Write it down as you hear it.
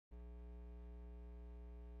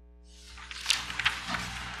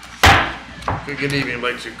Good evening. I'd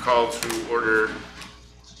like to call to order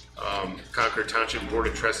Concord Township Board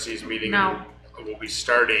of Trustees meeting. No. We'll be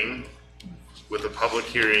starting with a public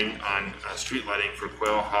hearing on street lighting for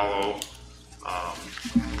Quail Hollow,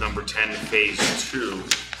 number 10, phase 2.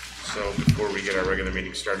 So before we get our regular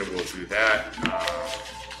meeting started, we'll do that.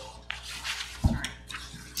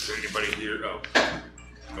 Is there anybody here? Oh,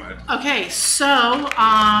 go ahead. Okay, so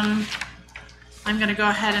I'm going to go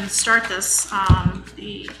ahead and start this.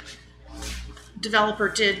 The developer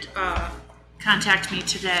did contact me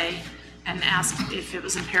today and asked if it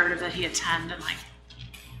was imperative that he attend, and I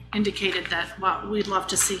indicated that, well, we'd love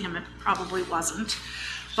to see him. It probably wasn't.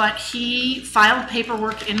 But he filed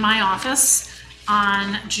paperwork in my office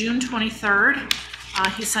on June 23rd.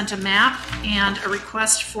 He sent a map and a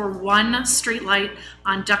request for one street light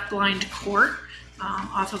on Duck Blind Court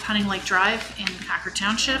off of Hunting Lake Drive in Concord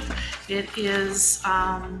Township. It is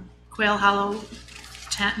Quail Hollow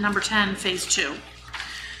number 10, phase 2.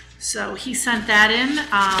 So he sent that in.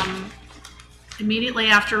 Immediately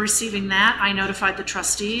after receiving that, I notified the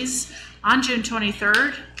trustees on June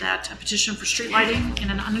 23rd that a petition for street lighting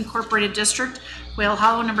in an unincorporated district, Quail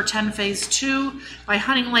Hollow number 10, phase 2, by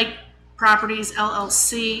Hunting Lake Properties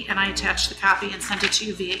LLC, and I attached the copy and sent it to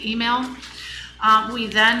you via email. We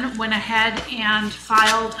then went ahead and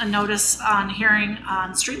filed a notice on hearing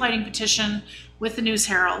on street lighting petition with the News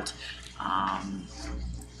Herald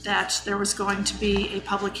that there was going to be a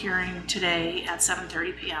public hearing today at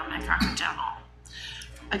 7:30 p.m. at Concord Town Hall.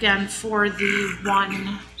 Again, for the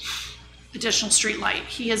one additional street light.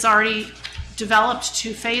 He has already developed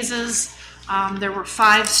 2 phases. There were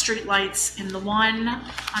 5 street lights in the one on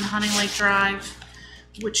Hunting Lake Drive,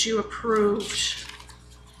 which you approved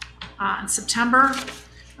in September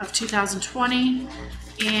of 2020,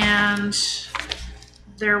 and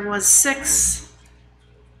there was 6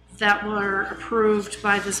 that were approved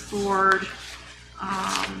by this board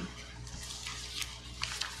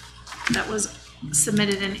that was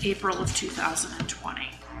submitted in April of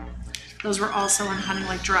 2020. Those were also on Hunting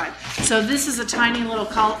Lake Drive. So this is a tiny little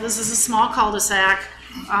this is a small cul-de-sac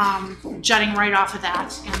jutting right off of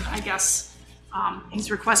that, and I guess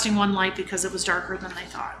he's requesting one light because it was darker than they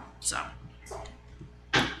thought. So,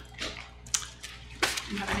 do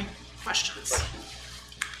you have any questions?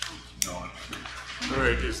 No. All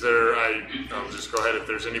right. Is there? I'll just go ahead. If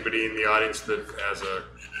there's anybody in the audience that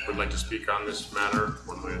would like to speak on this matter,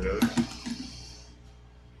 one way or the other.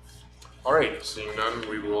 All right. Seeing none,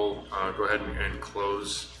 we will go ahead and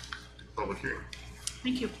close the public hearing.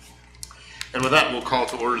 Thank you. And with that, we'll call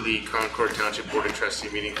to order the Concord Township Board of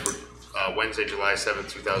Trustee meeting for Wednesday, July 7th,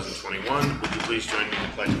 2021. Would you please join me in the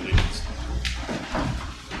Pledge of Allegiance?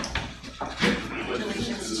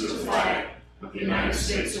 Allegiance to the flag of the United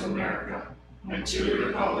States of America and to the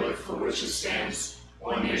republic for which it stands,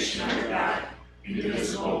 one nation under God,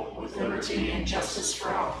 indivisible, with liberty and justice for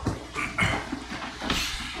all.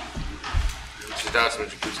 Mr. Dawson,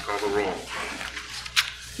 would you please call the roll?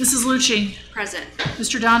 Mrs. Lucci. Present.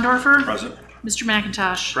 Mr. Dondorfer. Present. Mr.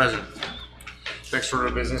 McIntosh. Present. Next order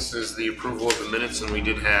of business is the approval of the minutes, and we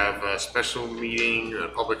did have a special meeting, a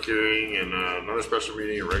public hearing, and another special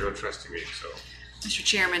meeting, a regular trustee meeting. So, Mr.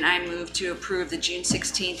 Chairman, I move to approve the June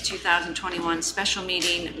 16th, 2021 special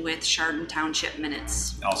meeting with Chardon Township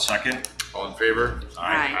minutes. I'll second. all in favor?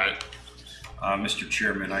 Aye. Mr.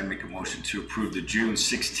 Chairman, I make a motion to approve the June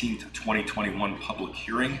 16th, 2021 public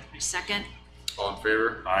hearing. I second. All in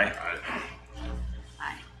favor? Aye.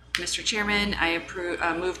 Aye. Mr. Chairman, I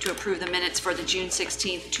move to approve the minutes for the June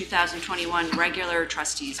 16th, 2021 regular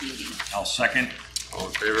trustees meeting. I'll second. All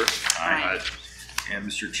in favor? Aye. And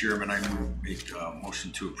Mr. Chairman, I make a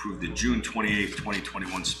motion to approve the June 28th,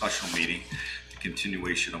 2021 special meeting, the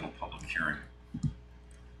continuation of a public hearing.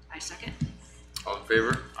 I second. All in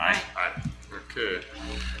favor? Aye. Aye. Okay.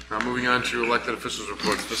 Now moving on to elected officials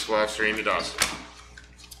reports. Fiscal Officer Amy Dawson.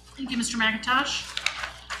 Thank you, Mr. McIntosh.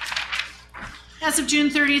 As of June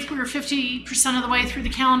 30th, we were 50% of the way through the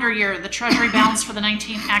calendar year. The treasury balance for the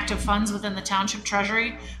 19 active funds within the township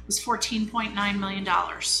treasury was $14.9 million.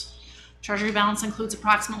 Treasury balance includes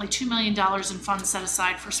approximately $2 million in funds set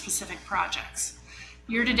aside for specific projects.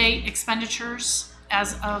 Year-to-date expenditures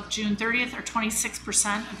as of June 30th are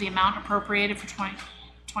 26% of the amount appropriated for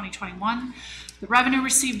 2021. The revenue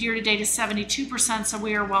received year-to-date is 72%, so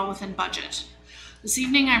we are well within budget. This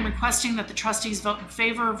evening, I'm requesting that the trustees vote in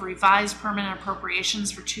favor of revised permanent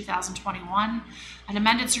appropriations for 2021. An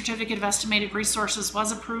amended certificate of estimated resources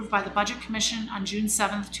was approved by the Budget Commission on June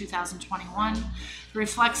 7th, 2021. It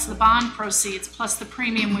reflects the bond proceeds plus the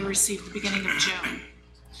premium we received at the beginning of June.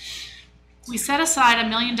 We set aside $1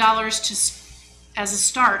 million to as a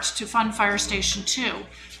start to fund Fire Station 2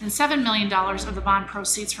 and $7 million of the bond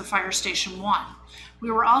proceeds for Fire Station 1.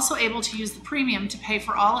 We were also able to use the premium to pay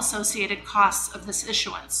for all associated costs of this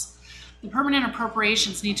issuance. The permanent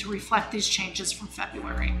appropriations need to reflect these changes from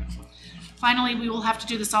February. Finally, we will have to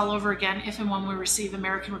do this all over again if and when we receive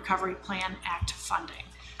American Recovery Plan Act funding.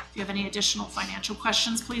 If you have any additional financial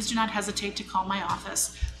questions, please do not hesitate to call my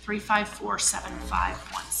office,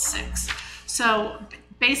 354-7516. So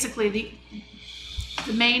basically,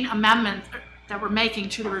 the main amendment that we're making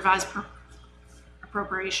to the revised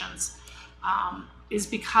appropriations is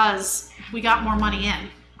because we got more money in.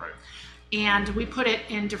 Right. And we put it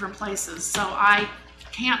in different places. So I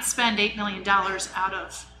can't spend $8 million out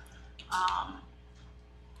of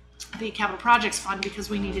the capital projects fund because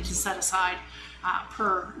we needed to set aside,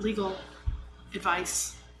 per legal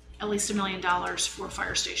advice, at least $1 million for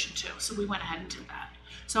Fire Station 2. So we went ahead and did that.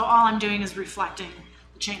 So all I'm doing is reflecting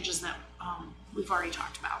the changes that we've already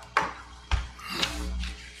talked about.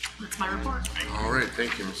 That's my report. All right,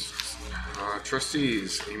 thank you, Mrs.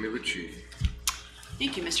 Trustees, Amy Lucci.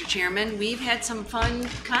 Thank you, Mr. Chairman. We've had some fun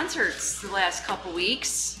concerts the last couple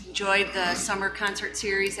weeks. Enjoyed the summer concert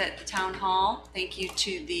series at the town hall. Thank you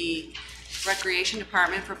to the recreation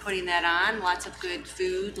department for putting that on. Lots of good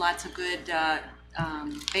food, lots of good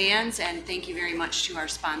bands, and thank you very much to our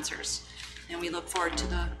sponsors. And we look forward to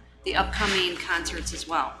the upcoming concerts as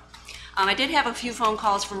well. I did have a few phone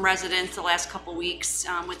calls from residents the last couple weeks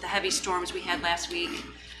with the heavy storms we had last week.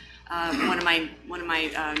 One of my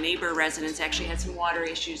neighbor residents actually had some water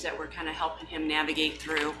issues that we're kind of helping him navigate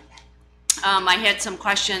through. I had some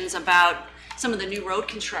questions about some of the new road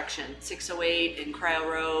construction, 608 and Cryle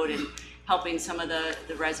Road, and helping some of the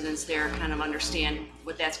residents there kind of understand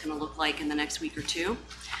what that's going to look like in the next week or two.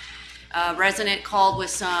 A resident called with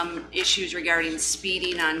some issues regarding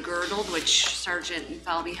speeding on Girdled, which Sergeant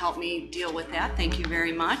Falvey helped me deal with that. Thank you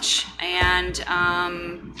very much. And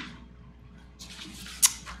I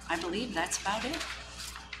believe that's about it.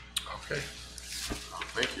 Okay,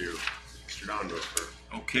 thank you. Mr. Dondosper.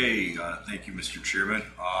 Okay, thank you, Mr. Chairman.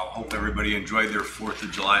 Hope everybody enjoyed their 4th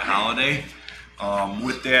of July holiday.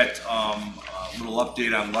 With that, a little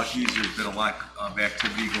update on Lucky's. There's been a lot of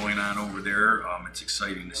activity going on over there. It's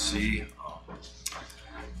exciting to see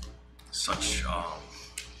such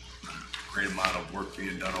great amount of work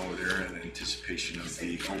being done over there in anticipation of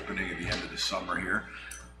the opening at the end of the summer here.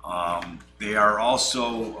 They are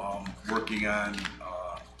also working on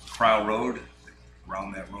Cryle Road,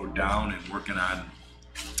 around that road down, and working on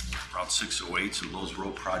Route 608, so those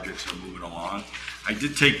road projects are moving along. I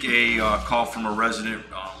did take a call from a resident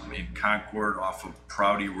in Concord off of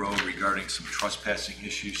Prouty Road regarding some trespassing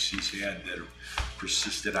issues she's had that have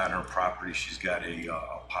persisted on her property. She's got a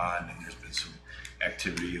pond, and there's been some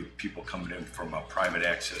activity of people coming in from a private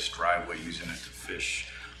access driveway using it to fish.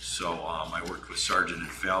 So I worked with Sergeant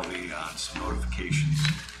Falvey on some notifications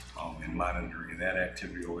and monitoring that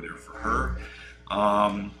activity over there for her.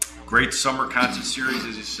 Great summer concert series,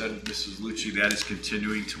 as you said, Mrs. Lucci. That is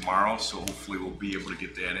continuing tomorrow, so hopefully we'll be able to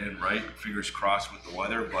get that in, right? Fingers crossed with the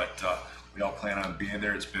weather, but we all plan on being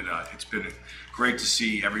there. It's been great to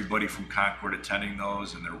see everybody from Concord attending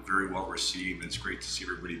those, and they're very well received. It's great to see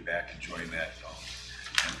everybody back enjoying that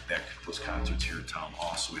and those concerts here at Town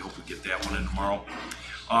Hall. So we hope we get that one in tomorrow.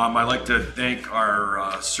 I'd like to thank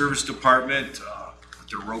our service department.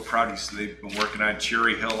 Their road projects they've been working on.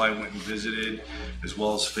 Cherry Hill I went and visited, as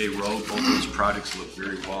well as Fay Road. Both those projects look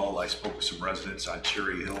very well. I spoke with some residents on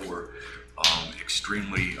Cherry Hill. We're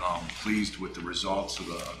extremely pleased with the results of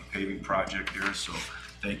the paving project there. So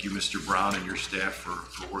thank you, Mr. Brown, and your staff for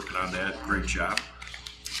working on that. Great job.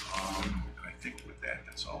 I think with that,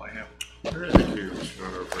 that's all I have. Thank you, Mr.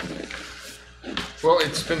 Dondosper. Well,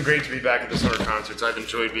 it's been great to be back at the summer concerts. I've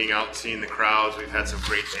enjoyed being out and seeing the crowds. We've had some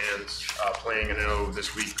great bands playing, and I know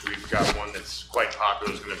this week we've got one that's quite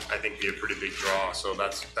popular. It's going to, I think, be a pretty big draw. So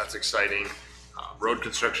that's exciting. Road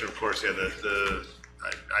construction, of course. Yeah,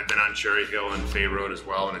 I've been on Cherry Hill and Fay Road as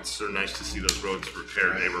well, and it's so nice to see those roads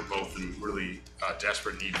repaired. They were both in really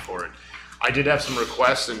desperate need for it. I did have some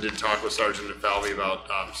requests and did talk with Sergeant Falvey about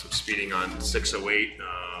some speeding on 608.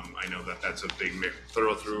 I know that that's a big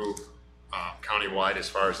thorough-through countywide as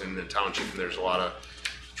far as in the township, and there's a lot of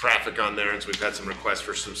traffic on there, and so we've had some requests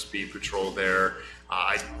for some speed patrol there.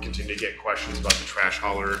 I continue to get questions about the trash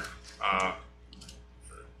hauler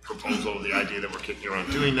proposal, the idea that we're kicking around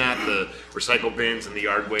doing that, the recycle bins and the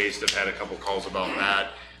yard waste. I've had a couple calls about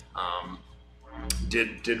that.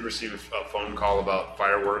 Did receive a phone call about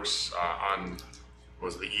fireworks on,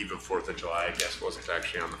 was the eve of 4th of July, I guess. Wasn't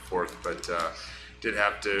actually on the 4th, but did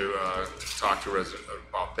have to talk to a resident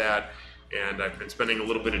about that. And I've been spending a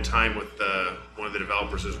little bit of time with one of the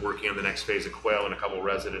developers who's working on the next phase of Quail, and a couple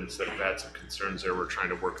residents that have had some concerns there. We're trying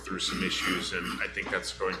to work through some issues, and I think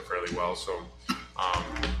that's going fairly well. So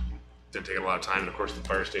didn't take a lot of time. And of course, the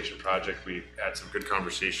fire station project, we had some good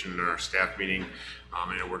conversation in our staff meeting.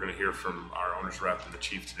 And we're going to hear from our owner's rep and the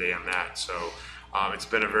chief today on that. So it's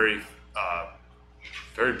been a very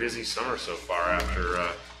busy summer so far. After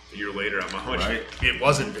a year later, it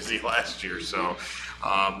wasn't busy last year. So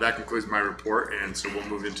that concludes my report, and so we'll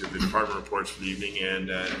move into the department reports for the evening. And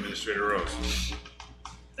Administrator Rose.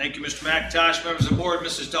 Thank you, Mr. McIntosh, members of the board,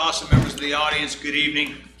 Mrs. Dawson, members of the audience. Good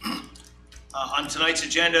evening. On tonight's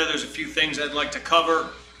agenda, there's a few things I'd like to cover.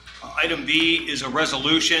 Item B is a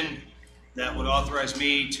resolution that would authorize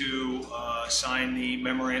me to sign the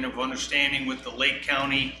memorandum of understanding with the Lake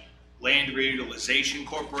County Land Reutilization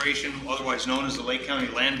Corporation, otherwise known as the Lake County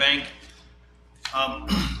Land Bank.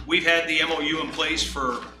 We've had the MOU in place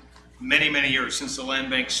for many, many years, since the land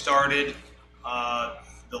bank started.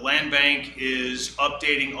 The land bank is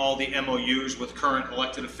updating all the MOUs with current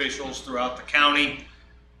elected officials throughout the county.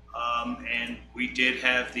 And we did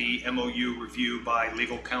have the MOU review by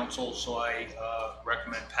legal counsel, so I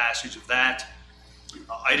recommend passage of that.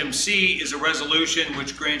 Item C is a resolution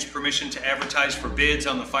which grants permission to advertise for bids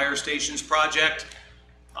on the fire stations project.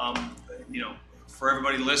 You know, for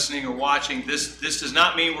everybody listening or watching, this does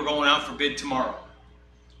not mean we're going out for bid tomorrow.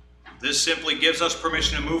 This simply gives us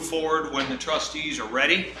permission to move forward when the trustees are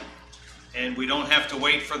ready, and we don't have to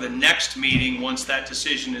wait for the next meeting once that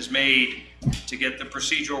decision is made to get the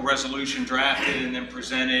procedural resolution drafted and then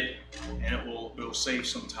presented, and it will save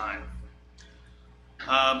some time.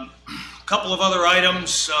 A couple of other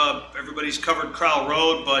items. Everybody's covered Crowell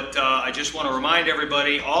Road, but I just want to remind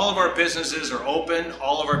everybody, all of our businesses are open.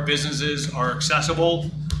 All of our businesses are accessible.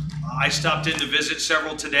 I stopped in to visit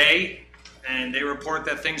several today, and they report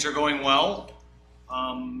that things are going well.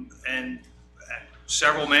 And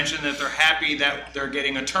several mentioned that they're happy that they're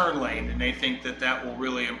getting a turn lane, and they think that that will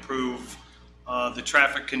really improve the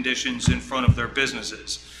traffic conditions in front of their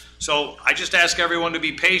businesses. So I just ask everyone to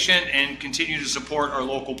be patient and continue to support our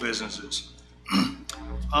local businesses.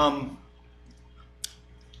 And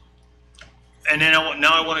then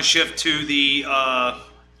now I want to shift to the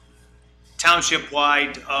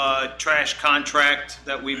township-wide trash contract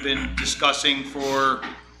that we've been discussing for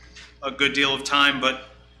a good deal of time. But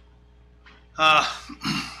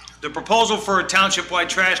the proposal for a township-wide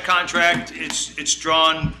trash contract, it's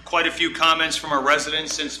drawn quite a few comments from our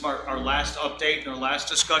residents since our last update and our last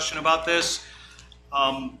discussion about this.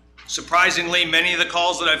 Surprisingly, many of the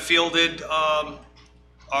calls that I've fielded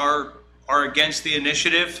are against the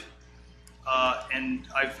initiative. And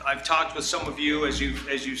I've talked with some of you as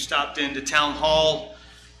you stopped into town hall,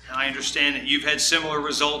 and I understand that you've had similar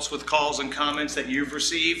results with calls and comments that you've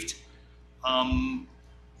received.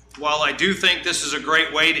 While I do think this is a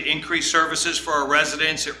great way to increase services for our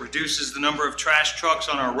residents, it reduces the number of trash trucks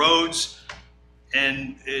on our roads,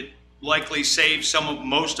 and it likely saves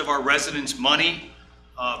most of our residents money.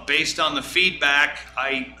 Based on the feedback,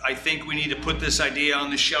 I think we need to put this idea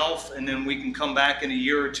on the shelf, and then we can come back in a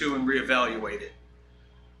year or two and reevaluate it.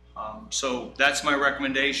 So that's my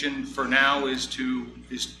recommendation for now, is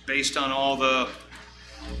based on all the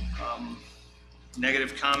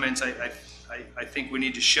negative comments. I think we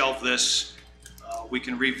need to shelve this. We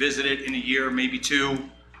can revisit it in a year, maybe two,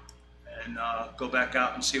 and go back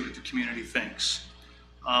out and see what the community thinks.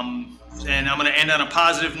 And I'm going to end on a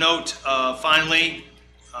positive note. Finally,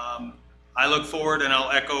 I look forward, and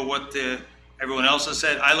I'll echo what everyone else has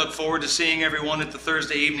said, I look forward to seeing everyone at the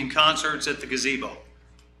Thursday evening concerts at the gazebo.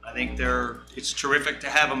 I think it's terrific to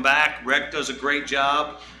have them back. Rec does a great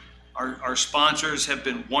job. Our sponsors have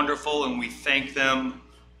been wonderful, and we thank them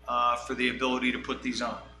for the ability to put these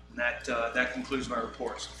on. And that concludes my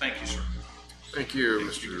report. So thank you, sir. Thank you,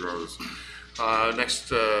 Mr. Rose.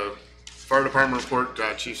 Next, Fire Department report,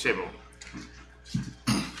 Chief Sabo.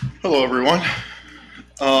 Hello, everyone.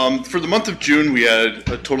 For the month of June, we had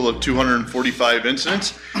a total of 245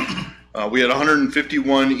 incidents. We had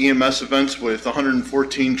 151 EMS events with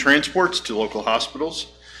 114 transports to local hospitals.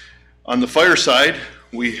 On the fire side,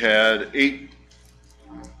 we had 8.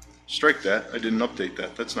 Strike that. I didn't update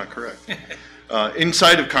that. That's not correct.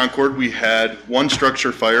 Inside of Concord, we had 1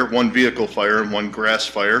 structure fire, 1 vehicle fire, and 1 grass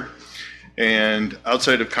fire. And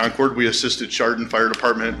outside of Concord, we assisted Chardon Fire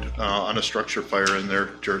Department on a structure fire in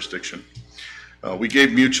their jurisdiction. We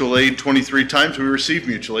gave mutual aid 23 times. We received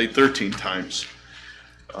mutual aid 13 times.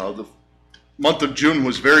 The month of June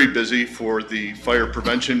was very busy for the Fire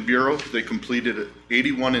Prevention Bureau. They completed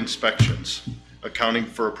 81 inspections, accounting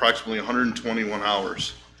for approximately 121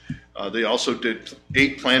 hours. They also did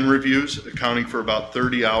 8 plan reviews, accounting for about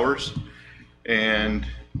 30 hours, and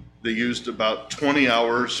they used about 20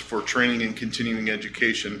 hours for training and continuing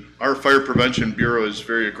education. Our Fire Prevention Bureau is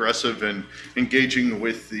very aggressive in engaging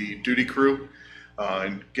with the duty crew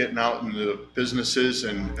and getting out into the businesses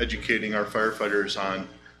and educating our firefighters on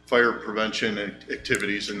fire prevention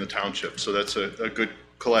activities in the township. So that's a good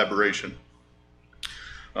collaboration.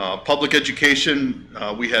 Public education,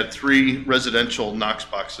 we had 3 residential Knox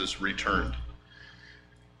boxes returned.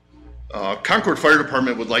 Concord Fire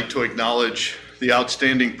Department would like to acknowledge the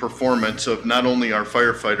outstanding performance of not only our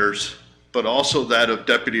firefighters, but also that of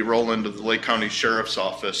Deputy Rowland of the Lake County Sheriff's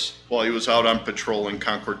Office while he was out on patrol in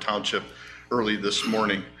Concord Township early this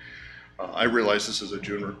morning. I realize this is a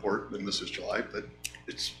June report and this is July, but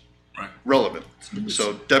it's relevant.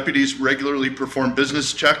 So deputies regularly perform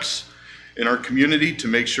business checks in our community to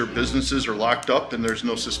make sure businesses are locked up and there's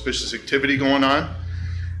no suspicious activity going on.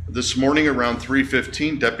 This morning around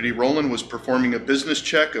 3:15, Deputy Rowland was performing a business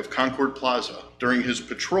check of Concord Plaza. During his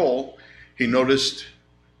patrol, he noticed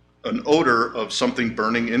an odor of something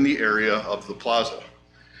burning in the area of the plaza.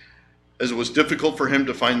 As it was difficult for him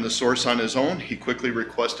to find the source on his own, he quickly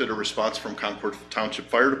requested a response from Concord Township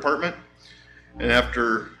Fire Department. And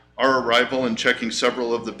after our arrival and checking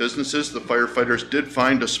several of the businesses, the firefighters did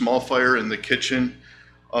find a small fire in the kitchen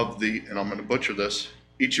of the, and I'm going to butcher this,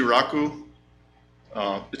 Ichiraku.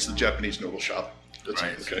 It's the Japanese noodle shop. That's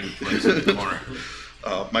Right. Okay.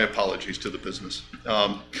 My apologies to the business.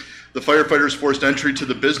 The firefighters forced entry to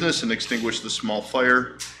the business and extinguished the small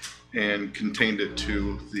fire and contained it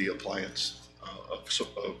to the appliance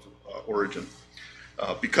of origin.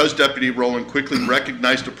 Because Deputy Rowland quickly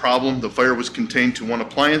recognized a problem, the fire was contained to one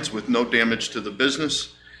appliance with no damage to the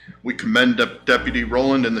business. We commend Deputy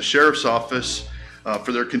Rowland and the Sheriff's Office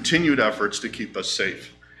for their continued efforts to keep us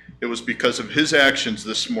safe. It was because of his actions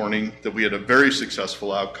this morning that we had a very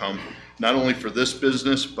successful outcome, not only for this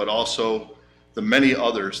business, but also the many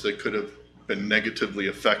others that could have been negatively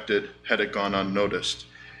affected had it gone unnoticed,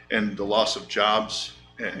 and the loss of jobs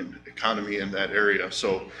and economy in that area.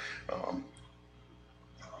 So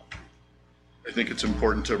I think it's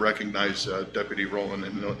important to recognize Deputy Rowland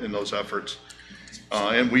in those efforts.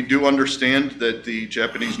 And we do understand that the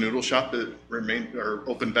Japanese noodle shop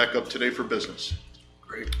opened back up today for business.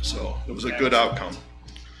 Great. So it was a good outcome.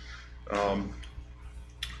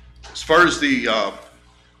 As far as the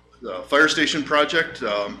fire station project,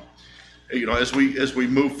 you know, as we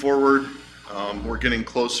move forward, we're getting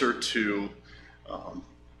closer to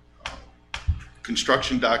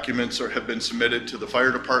construction documents have been submitted to the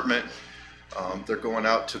fire department. They're going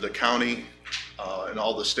out to the county and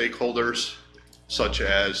all the stakeholders, such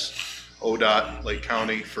as ODOT, Lake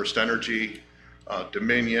County, First Energy,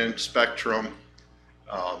 Dominion, Spectrum,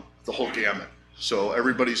 the whole gamut. So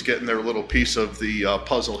everybody's getting their little piece of the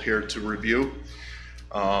puzzle here to review.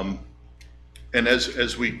 And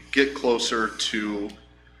as we get closer to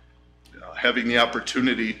having the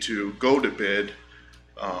opportunity to go to bid,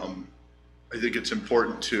 I think it's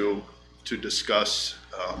important to discuss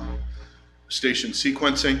station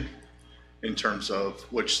sequencing in terms of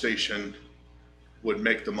which station would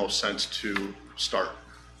make the most sense to start.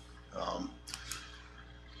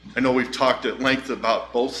 I know we've talked at length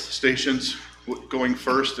about both stations going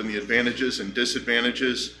first and the advantages and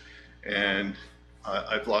disadvantages, and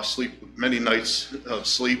I've lost many nights of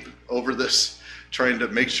sleep over this, trying to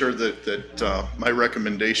make sure that my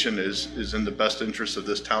recommendation is in the best interest of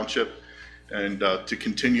this township, and to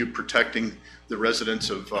continue protecting the residents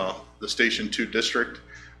of the Station 2 district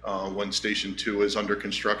when Station 2 is under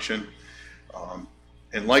construction.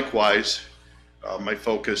 And likewise, my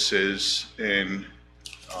focus is in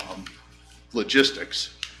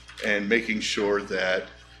logistics and making sure that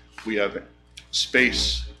we have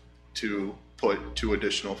space to put 2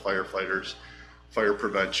 additional firefighters, fire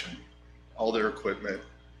prevention, all their equipment,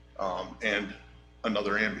 and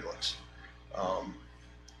another ambulance.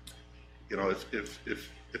 You know,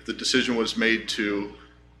 if the decision was made to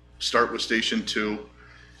start with Station 2,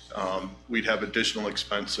 we'd have additional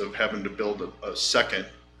expense of having to build a second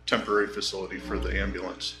temporary facility for the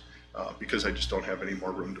ambulance because I just don't have any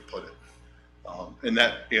more room to put it. And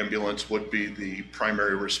that ambulance would be the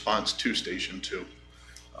primary response to Station 2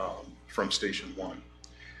 from Station 1.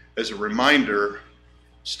 As a reminder,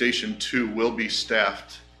 Station 2 will be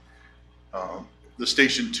staffed, the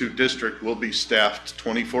Station 2 district will be staffed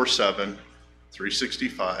 24/7,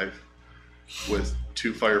 365 with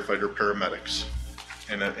 2 firefighter paramedics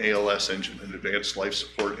and an ALS engine, an advanced life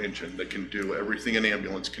support engine that can do everything an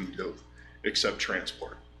ambulance can do except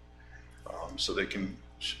transport. So they can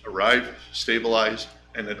arrive, stabilize,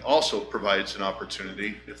 And it also provides an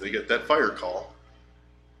opportunity, if they get that fire call,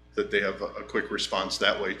 that they have a quick response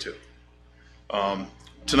that way too.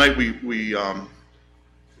 Tonight we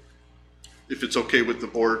if it's okay with the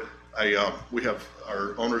board, we have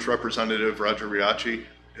our owner's representative, Roger Riachi.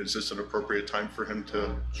 Is this an appropriate time for him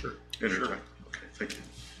to interject? Sure. Okay, thank you.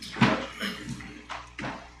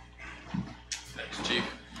 Thanks, Chief.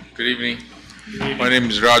 Good evening. My name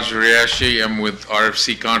is Raj Riashi. I'm with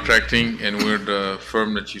RFC Contracting, and we're the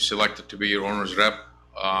firm that you selected to be your owner's rep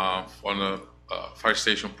on the fire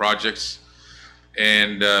station projects.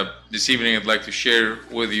 And this evening, I'd like to share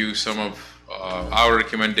with you some of our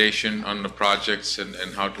recommendation on the projects and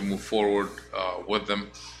how to move forward with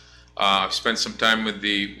them. I've spent some time with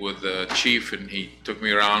the chief, and he took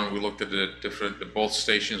me around. We looked at both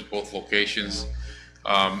stations, both locations.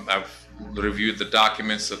 I've reviewed the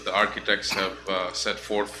documents that the architects have set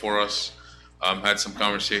forth for us. Had some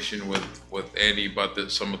conversation with Andy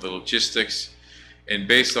about some of the logistics, and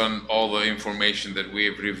based on all the information that we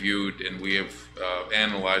have reviewed and we have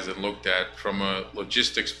analyzed and looked at from a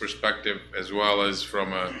logistics perspective as well as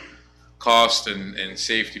from a cost and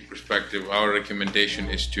safety perspective, our recommendation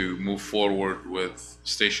is to move forward with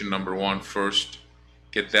station number 1 first,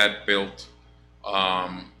 get that built.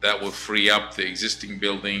 That will free up the existing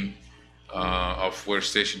building of where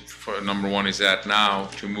station number 1 is at now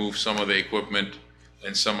to move some of the equipment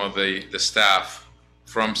and some of the staff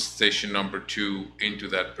from station number 2 into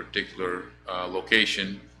that particular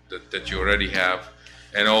location that you already have,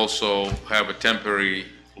 and also have a temporary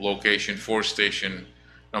location for station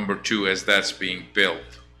number 2 as that's being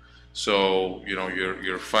built. So, you know,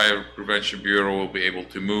 your fire prevention bureau will be able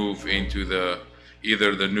to move into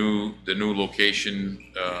either the new location,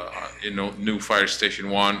 new fire station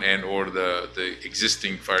 1 and or the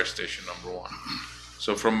existing fire station number 1.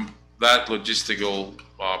 So from that logistical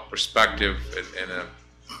perspective and a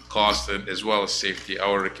cost as well as safety,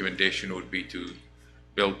 our recommendation would be to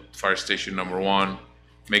build fire station number 1,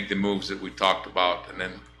 make the moves that we talked about, and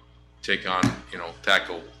then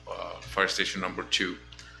tackle fire station number 2.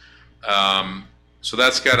 So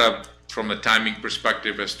that's from a timing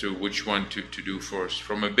perspective as to which one to do first.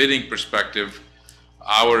 From a bidding perspective,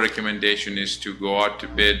 our recommendation is to go out to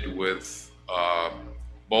bid with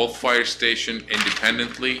both fire station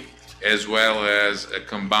independently as well as a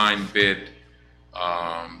combined bid.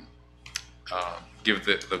 Give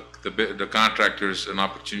the contractors an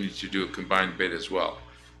opportunity to do a combined bid as well.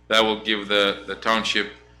 That will give the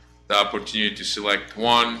township the opportunity to select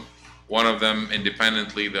one of them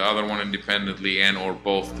independently, the other one independently, and or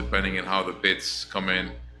both, depending on how the bids come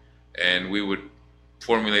in. And we would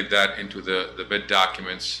formulate that into the bid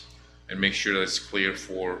documents and make sure that it's clear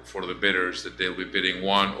for the bidders that they'll be bidding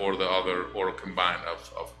one or the other or a combine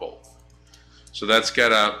of both. So that's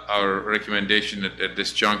our recommendation at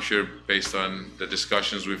this juncture based on the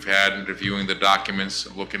discussions we've had and reviewing the documents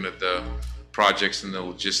and looking at the projects and the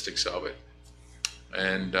logistics of it.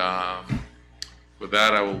 And with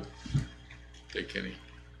that, I will take any.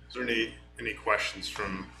 Is there any questions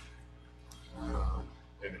from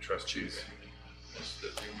any trustees?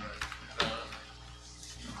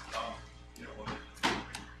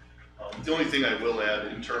 The only thing I will add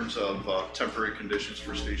in terms of temporary conditions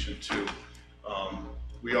for Station 2,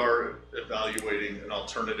 we are evaluating an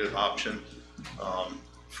alternative option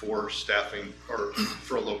for staffing or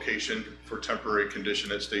for a location for temporary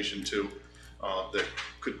condition at Station 2 that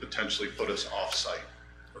could potentially put us off-site,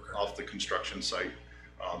 off the construction site.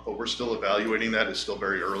 But we're still evaluating that. It's still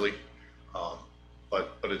very early,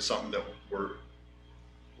 but it's something that we're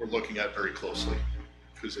looking at very closely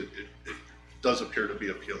because it does appear to be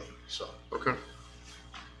appealing. So Okay.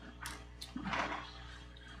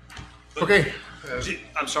 Okay.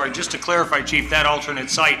 I'm sorry, just to clarify, Chief, that alternate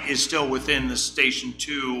site is still within the Station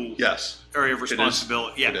 2 yes, area of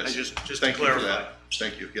responsibility? it Yeah, is. just to Thank you for clarify. that.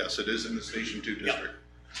 Thank you. Yes, it is in the Station 2 district.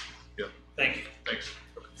 Yep. Thank you. Thanks.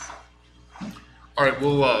 All right,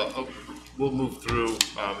 we'll move through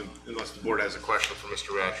unless the board has a question for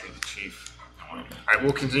Mr. Ratcher, the chief. All right,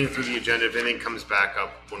 we'll continue through the agenda. If anything comes back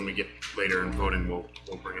up when we get later in voting, we'll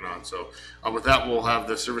bring it on. So with that, we'll have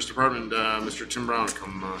the service department, Mr. Tim Brown,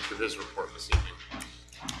 come to his report this evening.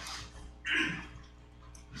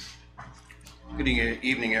 Good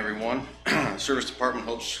evening, everyone. Service Department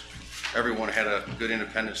hopes everyone had a good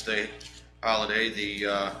Independence Day holiday.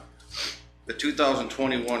 The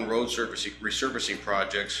 2021 road resurfacing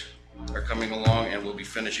projects are coming along and will be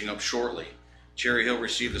finishing up shortly. Cherry Hill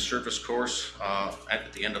received the surface course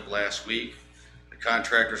at the end of last week. The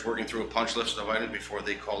contractor's working through a punch list of items before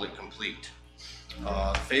they call it complete.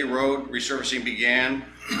 Fay Road resurfacing began.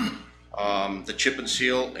 The chip and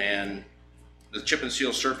seal and The chip and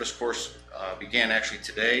seal surface course began actually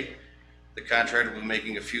today. The contractor will be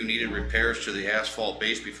making a few needed repairs to the asphalt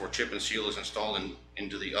base before chip and seal is installed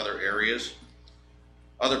into the other areas.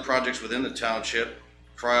 Other projects within the township,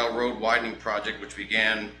 Cryle Road widening project, which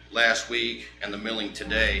began last week, and the milling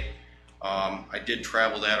today. I did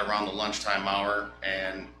travel that around the lunchtime hour,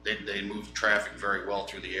 and they moved traffic very well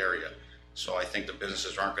through the area. So I think the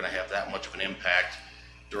businesses aren't going to have that much of an impact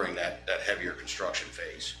during that heavier construction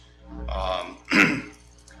phase.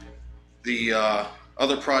 The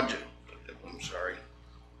other project, I'm sorry.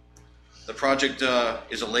 The project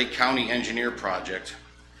is a Lake County engineer project,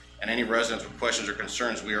 and any residents with questions or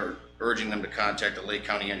concerns, we are urging them to contact the Lake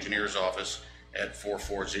County Engineer's Office at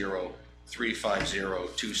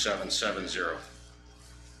 440-350-2770.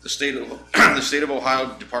 The State of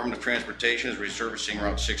Ohio Department of Transportation is resurfacing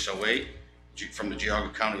Route 608 from the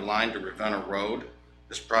Geauga County line to Ravenna Road.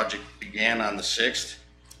 This project began on the 6th,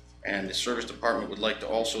 and the Service Department would like to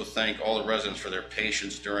also thank all the residents for their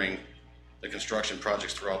patience during the construction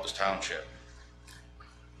projects throughout this township.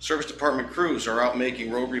 Service Department crews are out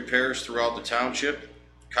making road repairs throughout the township.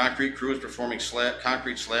 Concrete crews performing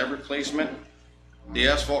concrete slab replacement. The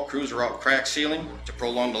asphalt crews are out crack sealing to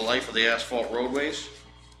prolong the life of the asphalt roadways.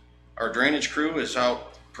 Our drainage crew is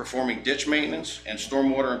out performing ditch maintenance and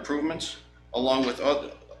stormwater improvements, along with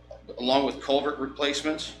culvert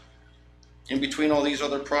replacements. In between all these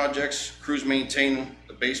other projects, crews maintain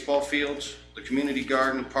the baseball fields, the community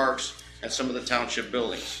garden, parks, and some of the township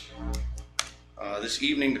buildings. This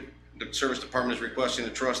evening, the Service Department is requesting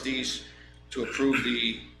the trustees to approve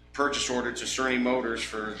the purchase order to Cerny Motors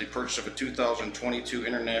for the purchase of a 2022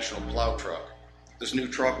 International plow truck. This new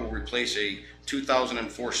truck will replace a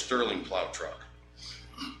 2004 Sterling plow truck.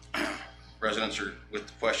 Residents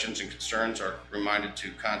with questions and concerns are reminded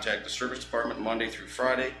to contact the Service Department Monday through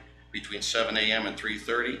Friday between 7 a.m. and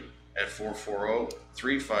 3:30 at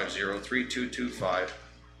 440-350-3225,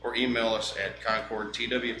 or email us at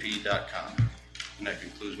concordtwp.com. And that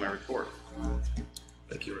concludes my report.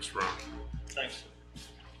 Thank you, Mr. Brown. Thanks.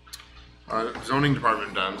 Zoning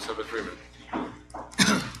Department, Senator Freeman.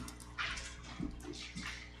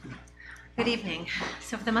 Good evening.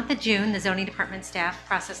 So for the month of June, the zoning department staff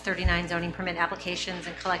processed 39 zoning permit applications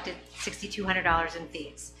and collected $6,200 in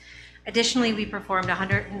fees. Additionally, we performed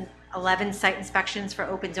 111 site inspections for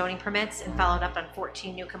open zoning permits and followed up on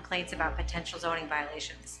 14 new complaints about potential zoning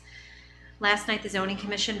violations. Last night, the Zoning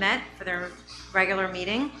Commission met for their regular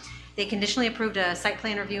meeting. They conditionally approved a site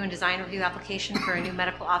plan review and design review application for a new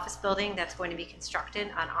medical office building that's going to be constructed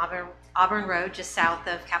on Auburn Road, just south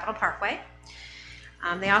of Capitol Parkway.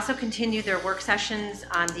 They also continued their work sessions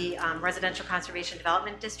on the Residential Conservation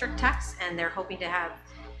Development District text, and they're hoping to have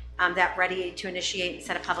that ready to initiate and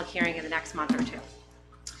set a public hearing in the next month or two.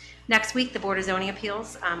 Next week, the Board of Zoning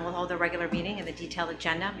Appeals will hold a regular meeting, and the detailed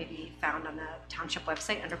agenda may be found on the Township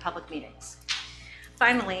website under public meetings.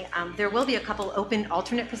 Finally, there will be a couple open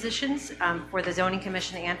alternate positions for the Zoning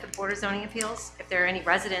Commission and for the Board of Zoning Appeals. If there are any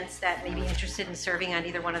residents that may be interested in serving on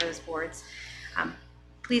either one of those boards,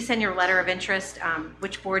 please send your letter of interest,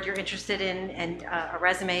 which board you're interested in, and a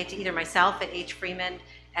resume to either myself at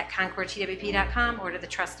hfreeman@concordtwp.com or to the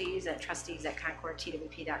trustees at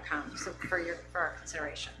trustees@concordtwp.com, so for our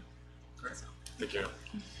consideration. Great. Thank you.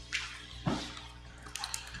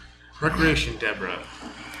 Recreation, Deborah.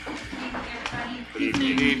 Good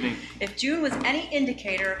evening. Good evening. If June was any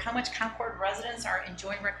indicator of how much Concord residents are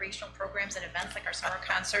enjoying recreational programs and events like our summer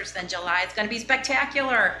concerts, then July is going to be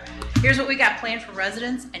spectacular. Here's what we got planned for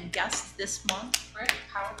residents and guests this month. Rick,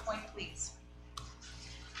 PowerPoint, please.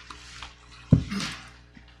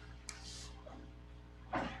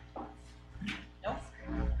 Nope.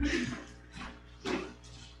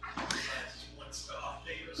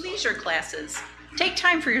 Leisure classes. Take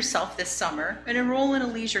time for yourself this summer and enroll in a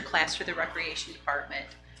leisure class through the Recreation Department.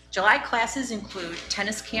 July classes include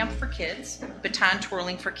tennis camp for kids, baton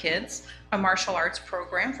twirling for kids, a martial arts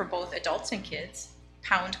program for both adults and kids,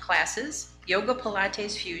 pound classes, yoga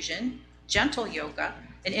Pilates fusion, gentle yoga,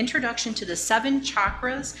 an introduction to the 7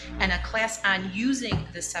 chakras and a class on using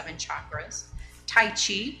the 7 chakras, Tai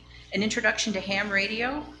Chi, an introduction to ham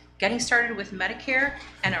radio, getting started with Medicare,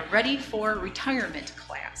 and a ready for retirement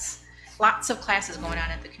class. Lots of classes going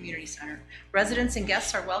on at the community center. Residents and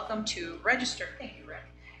guests are welcome to register. Thank you, Rick.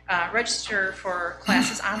 Register for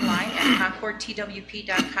classes online at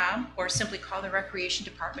concordtwp.com or simply call the Recreation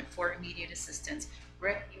Department for immediate assistance.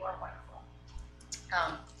 Rick, you are wonderful.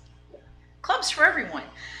 Clubs for everyone.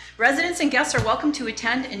 Residents and guests are welcome to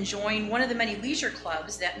attend and join one of the many leisure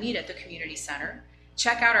clubs that meet at the community center.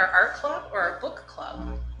 Check out our art club or our book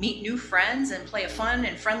club. Meet new friends and play a fun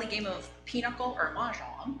and friendly game of pinochle or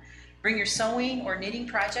mahjong. Bring your sewing or knitting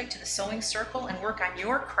project to the sewing circle and work on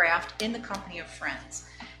your craft in the company of friends.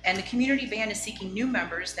 And the community band is seeking new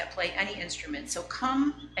members that play any instrument, so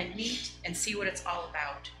come and meet and see what it's all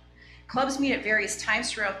about. Clubs meet at various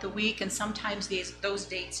times throughout the week, and sometimes those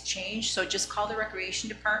dates change, so just call the recreation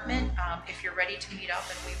department if you're ready to meet up,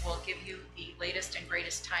 and we will give you the latest and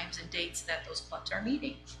greatest times and dates that those clubs are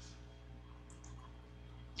meeting.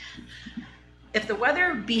 If the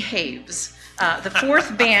weather behaves, the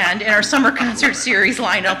fourth band in our summer concert series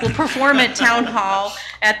lineup will perform at Town Hall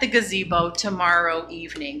at the gazebo tomorrow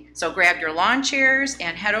evening. So grab your lawn chairs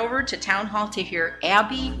and head over to Town Hall to hear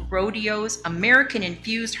Abbey Rodeo's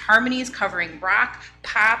American-infused harmonies covering rock,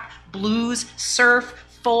 pop, blues, surf,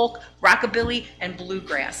 folk, rockabilly, and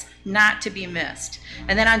bluegrass, not to be missed.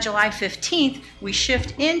 And then on July 15th, we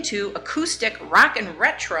shift into acoustic rock and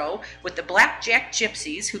retro with the Blackjack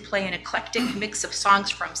Gypsies, who play an eclectic mix of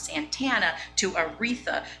songs from Santana to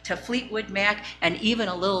Aretha to Fleetwood Mac and even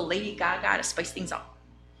a little Lady Gaga to spice things up.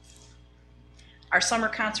 Our summer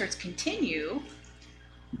concerts continue,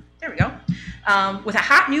 there we go, with a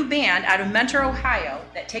hot new band out of Mentor, Ohio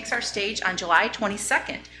that takes our stage on July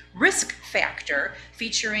 22nd. Risk Factor,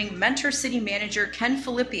 featuring Mentor City Manager Ken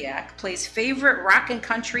Filipiak, plays favorite rock and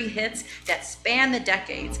country hits that span the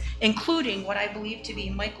decades, including what I believe to be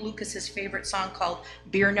Mike Lucas's favorite song called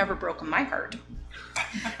Beer Never Broke My Heart.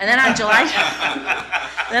 And then on July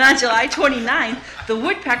 29th, the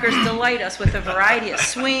Woodpeckers delight us with a variety of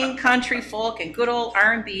swing, country, folk, and good old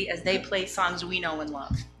R&B as they play songs we know and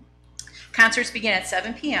love. Concerts begin at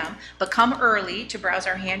 7 p.m., but come early to browse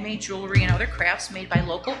our handmade jewelry and other crafts made by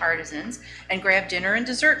local artisans and grab dinner and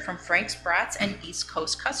dessert from Frank's Brats and East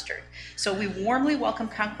Coast Custard. So we warmly welcome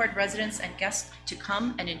Concord residents and guests to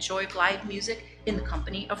come and enjoy live music in the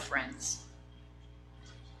company of friends.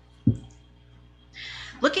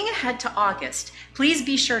 Looking ahead to August, please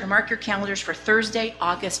be sure to mark your calendars for Thursday,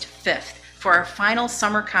 August 5th for our final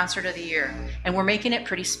summer concert of the year, and we're making it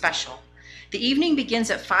pretty special. The evening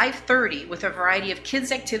begins at 5:30 with a variety of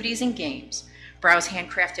kids' activities and games. Browse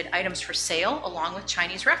handcrafted items for sale along with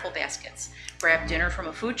Chinese raffle baskets. Grab dinner from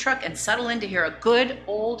a food truck and settle in to hear a good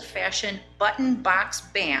old-fashioned button box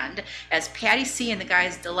band as Patty C and the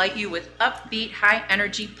guys delight you with upbeat,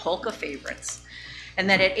 high-energy polka favorites. And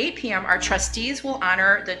then at 8 p.m., our trustees will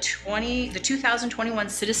honor the 2021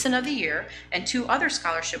 Citizen of the Year and 2 other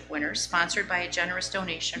scholarship winners sponsored by a generous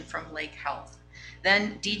donation from Lake Health.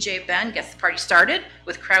 Then DJ Ben gets the party started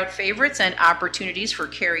with crowd favorites and opportunities for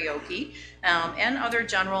karaoke and other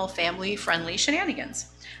general family-friendly shenanigans.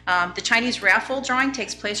 The Chinese raffle drawing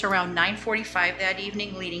takes place around 9:45 that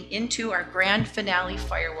evening, leading into our grand finale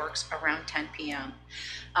fireworks around 10 p.m.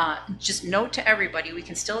 Just note to everybody, we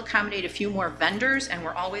can still accommodate a few more vendors, and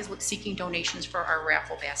we're always seeking donations for our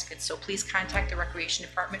raffle baskets, so please contact the Recreation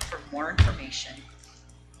Department for more information.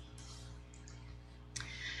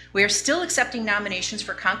 We are still accepting nominations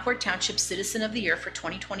for Concord Township Citizen of the Year for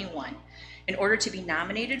 2021. In order to be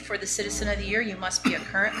nominated for the Citizen of the Year, you must be a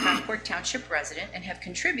current Concord Township resident and have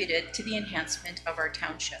contributed to the enhancement of our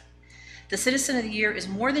township. The Citizen of the Year is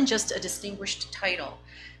more than just a distinguished title.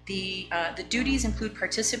 The duties include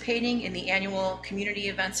participating in the annual community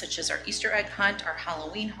events such as our Easter egg hunt, our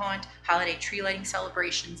Halloween haunt, holiday tree lighting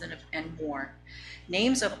celebrations, and more.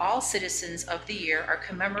 Names of all citizens of the year are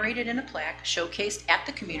commemorated in a plaque showcased at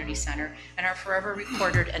the community center and are forever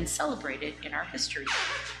recorded and celebrated in our history.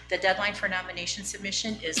 The deadline for nomination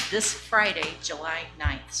submission is this Friday, July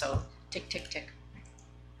 9th, so tick, tick, tick.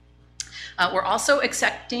 We're also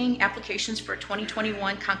accepting applications for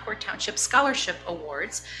 2021 Concord Township Scholarship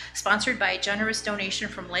Awards, sponsored by a generous donation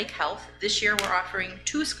from Lake Health. This year we're offering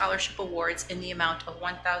 2 scholarship awards in the amount of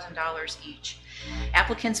 $1,000 each.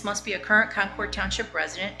 Applicants must be a current Concord Township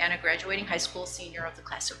resident and a graduating high school senior of the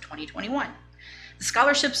class of 2021. The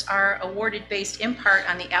scholarships are awarded based in part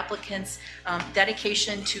on the applicant's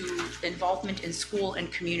dedication to involvement in school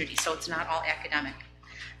and community, so it's not all academic.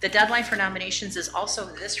 The deadline for nominations is also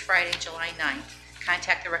this Friday, July 9th.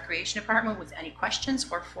 Contact the Recreation Department with any questions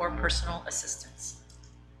or for personal assistance.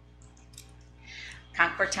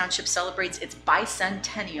 Concord Township celebrates its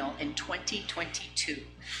bicentennial in 2022.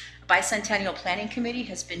 The Bicentennial Planning Committee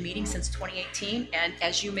has been meeting since 2018, and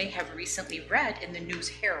as you may have recently read in the News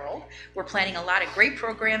Herald, we're planning a lot of great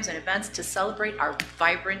programs and events to celebrate our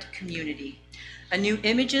vibrant community. A new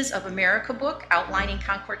Images of America book outlining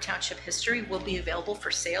Concord Township history will be available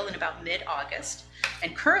for sale in about mid-August.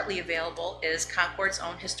 And currently available is Concord's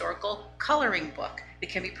own historical coloring book. It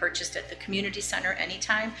can be purchased at the community center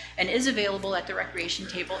anytime and is available at the recreation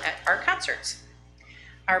table at our concerts.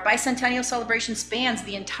 Our bicentennial celebration spans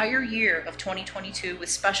the entire year of 2022 with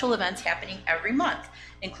special events happening every month,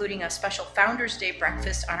 including a special Founders Day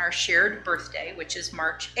breakfast on our shared birthday, which is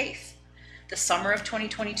March 8th. The summer of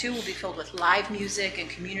 2022 will be filled with live music and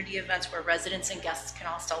community events where residents and guests can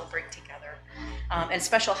all celebrate together. And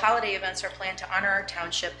special holiday events are planned to honor our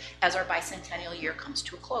township as our bicentennial year comes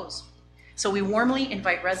to a close. So we warmly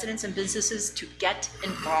invite residents and businesses to get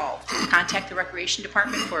involved. Contact the Recreation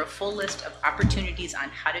Department for a full list of opportunities on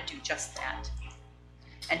how to do just that.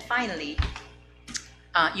 And finally,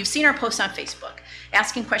 you've seen our posts on Facebook,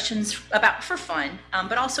 asking questions for fun,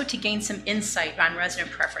 but also to gain some insight on resident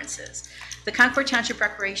preferences. The Concord Township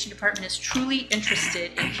Recreation Department is truly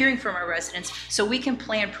interested in hearing from our residents so we can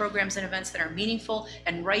plan programs and events that are meaningful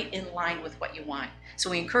and right in line with what you want. So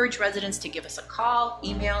we encourage residents to give us a call,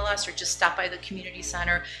 email us, or just stop by the community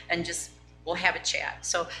center and we'll have a chat.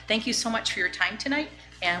 So thank you so much for your time tonight,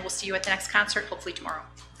 and we'll see you at the next concert, hopefully tomorrow.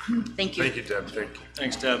 Thank you. Thank you, Deb. Thank you.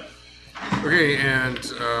 Thanks, Deb. Okay, and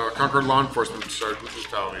Concord Law Enforcement Sergeant, Mrs.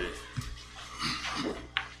 Talby.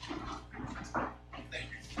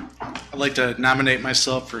 I'd like to nominate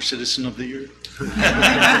myself for Citizen of the Year.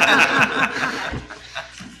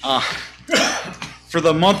 For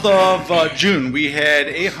the month of June, we had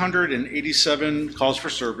 887 calls for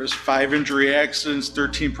service, 5 injury accidents,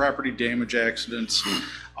 13 property damage accidents.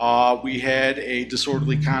 We had a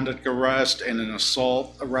disorderly conduct arrest and an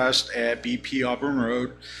assault arrest at BP Auburn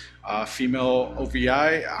Road, female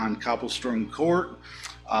OVI on Cobblestone Court,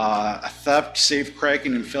 a theft, safe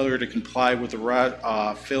cracking, and failure to comply with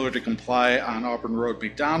failure to comply on Auburn Road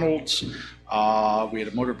McDonald's. We had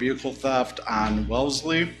a motor vehicle theft on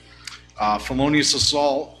Wellesley. Felonious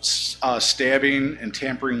assault, stabbing, and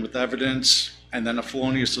tampering with evidence, and then a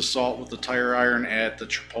felonious assault with a tire iron at the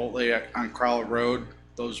Chipotle on Crowell Road.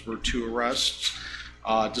 Those were 2 arrests.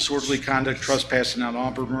 Disorderly conduct, trespassing on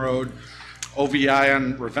Auburn Road, OVI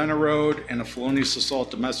on Ravenna Road, and a felonious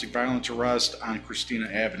assault domestic violence arrest on Christina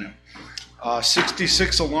Avenue.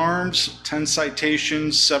 66 alarms, 10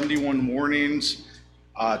 citations, 71 warnings,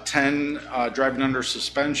 10 driving under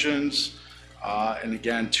suspensions, and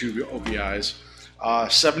again, 2 OVIs.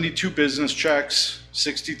 72 business checks,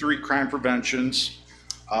 63 crime preventions.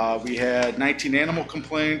 We had 19 animal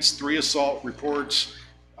complaints, 3 assault reports,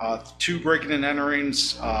 2 breaking and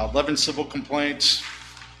enterings, 11 civil complaints,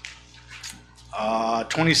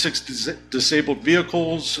 26 disabled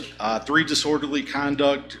vehicles, 3 disorderly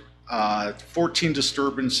conduct, 14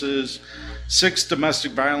 disturbances, 6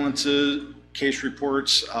 domestic violence case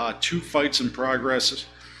reports, 2 fights in progress,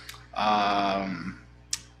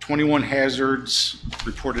 21 hazards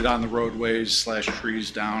reported on the roadways / trees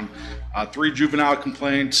down, 3 juvenile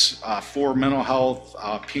complaints, 4 mental health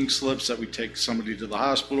pink slips that we take somebody to the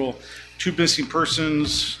hospital, 2 missing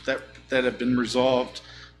persons that have been resolved,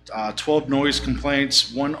 12 noise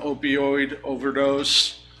complaints, 1 opioid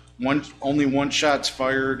overdose, only 1 shots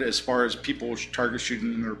fired as far as people target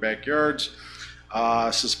shooting in their backyards.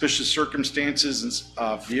 Suspicious circumstances,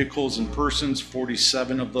 vehicles and persons,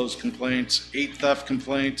 47 of those complaints, 8 theft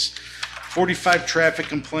complaints, 45 traffic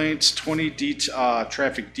complaints, 20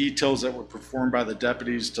 traffic details that were performed by the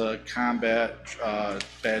deputies to combat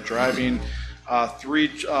bad driving, 3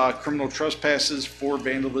 criminal trespasses, 4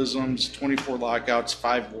 vandalisms, 24 lockouts,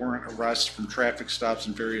 5 warrant arrests from traffic stops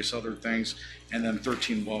and various other things, and then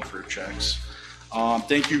 13 welfare checks.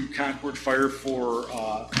 Thank you, Concord Fire, for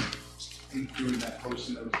doing that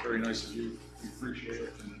posting. That was very nice of you. We appreciate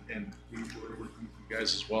it, and we enjoyed working with you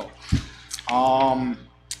guys as well.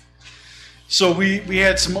 So we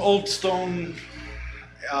had some Old Stone,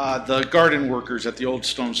 the garden workers at the Old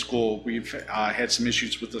Stone School. We've had some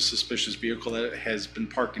issues with a suspicious vehicle that has been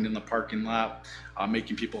parking in the parking lot,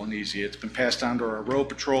 making people uneasy. It's been passed on to our road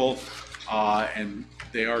patrol, and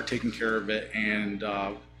they are taking care of it, and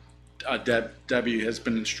Debbie has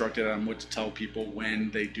been instructed on what to tell people when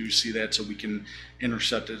they do see that, so we can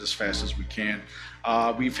intercept it as fast as we can.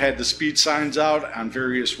 We've had the speed signs out on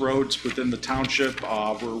various roads within the township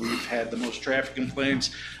where we've had the most traffic complaints.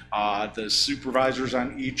 The supervisors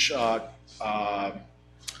on each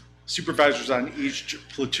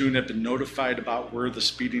platoon have been notified about where the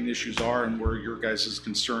speeding issues are and where your guys'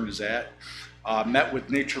 concern is at. Met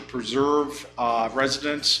with Nature Preserve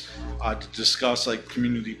residents to discuss like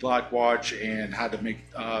community block watch and how to make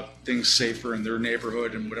things safer in their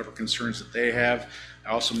neighborhood and whatever concerns that they have. I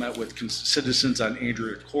also met with citizens on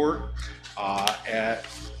Andrea Court at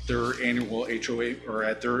their annual HOA or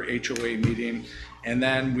at their HOA meeting. And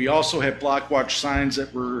then we also have block watch signs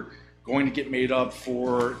that we're going to get made up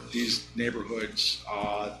for these neighborhoods.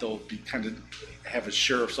 They'll be kind of have a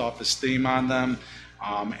sheriff's office theme on them.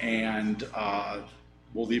 And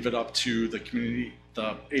we'll leave it up to the community,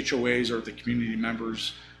 the HOAs or the community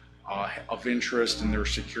members of interest in their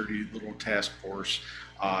security little task force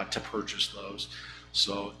to purchase those.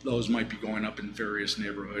 So those might be going up in various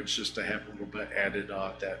neighborhoods just to have a little bit added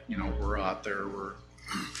that, you know, we're out there.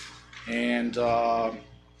 And I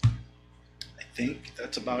think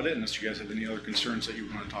that's about it, unless you guys have any other concerns that you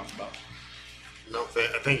want to talk about. No,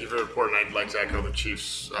 thank you for the report, and I'd like to echo the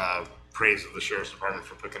chief's praise of the sheriff's department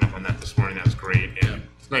for picking up on that this morning. That was great, and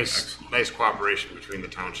it's nice cooperation between the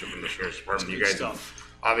township and the sheriff's department. You guys have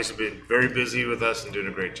obviously been very busy with us and doing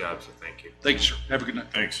a great job, so thank you. Thank you, sir. Have a good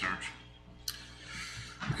night. Thanks, Sarge.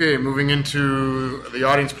 Okay, moving into the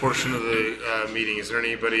audience portion of the meeting. Is there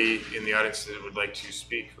anybody in the audience that would like to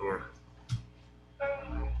speak or?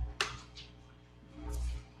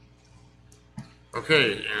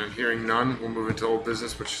 Okay, and hearing none, we'll move into old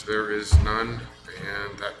business, which there is none,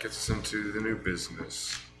 and that gets us into the new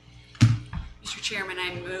business. Mr. Chairman,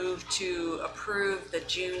 I move to approve the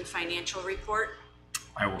June financial report.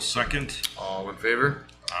 I will second. All in favor?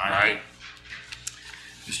 Aye.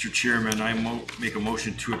 Mr. Chairman, I make a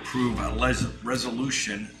motion to approve a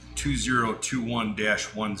resolution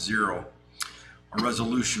 2021-10, a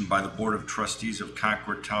resolution by the Board of Trustees of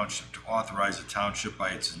Concord Township to authorize the township by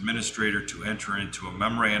its administrator to enter into a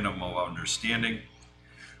memorandum of understanding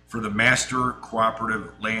for the Master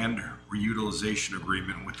Cooperative Land Reutilization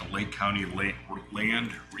Agreement with the Lake County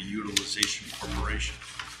Land Reutilization Corporation.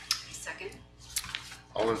 Second.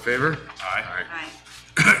 All in favor? Aye.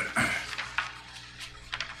 Aye.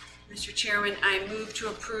 Mr. Chairman, I move to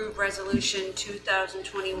approve Resolution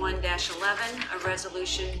 2021-11, a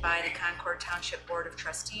resolution by the Concord Township Board of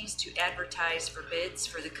Trustees to advertise for bids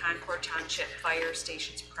for the Concord Township Fire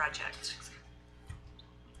Stations project.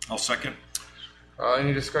 I'll second.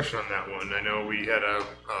 Any discussion on that one? I know we had a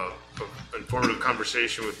informative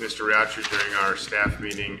conversation with Mr. Riachi during our staff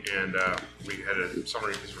meeting, and we had a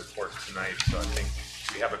summary of his report tonight, so I think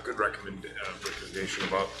we have a good recommendation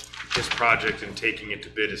about this project and taking it to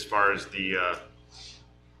bid as far as the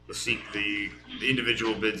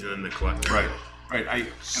individual bids and then the collective. Right.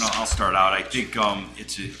 I'll start out. I think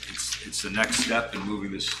it's the next step in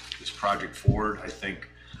moving this project forward. I think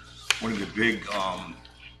one of the big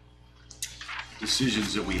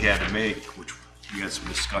decisions that we had to make, which we had some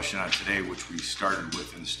discussion on today, which we started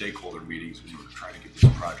with in the stakeholder meetings when we were trying to get this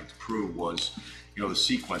project approved, was the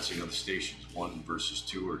sequencing of the stations, 1 versus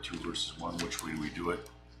 2 or 2 versus 1, which way do we do it?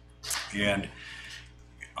 And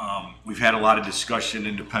we've had a lot of discussion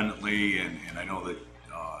independently, and I know that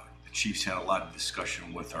the chief's had a lot of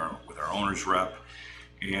discussion with our owner's rep,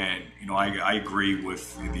 and I agree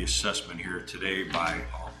with the assessment here today by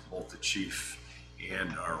both the chief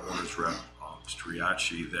and our owner's rep, Mr.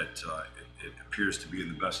 Riachi, that it appears to be in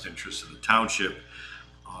the best interest of the township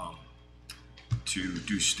to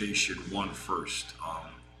do Station 1 first.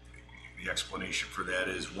 The explanation for that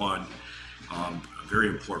is, one, a very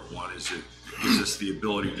important one, is it gives us the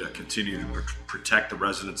ability to continue to protect the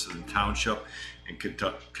residents of the township and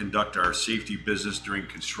conduct our safety business during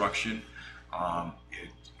construction.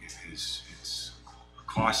 It's a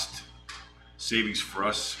cost savings for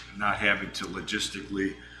us not having to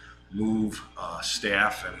logistically move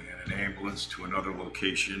staff and an ambulance to another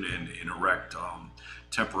location and erect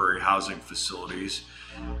temporary housing facilities.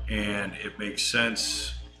 And it makes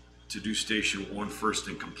sense to do Station 1 first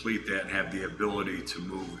and complete that and have the ability to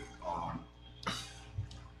move our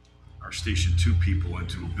Station 2 people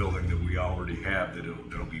into a building that we already have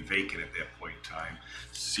that'll be vacant at that point in time,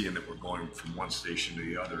 seeing that we're going from one station to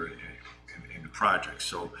the other in the project.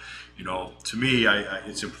 So, to me,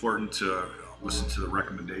 it's important to listen to the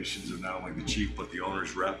recommendations of not only the chief but the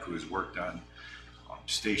owner's rep, who has worked on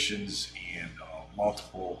stations and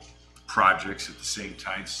multiple projects at the same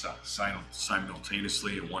time,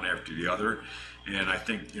 simultaneously, and one after the other. And I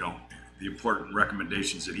think the important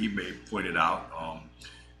recommendations that he pointed out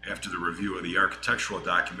after the review of the architectural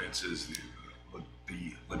documents is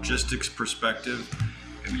the logistics perspective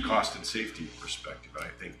and the cost and safety perspective. And I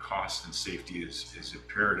think cost and safety is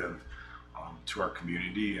imperative to our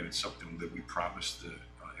community, and it's something that we promised in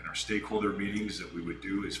our stakeholder meetings that we would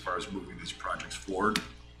do as far as moving these projects forward.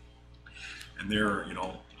 And there,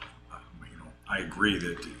 I agree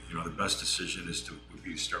that the best decision would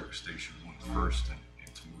be to start with Station 1 first and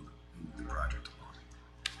to move the project along.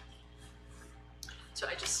 So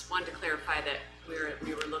I just wanted to clarify that we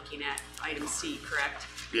were looking at item C, correct?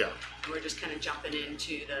 Yeah. We're just kind of jumping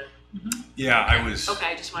into the. Yeah, I was. Okay,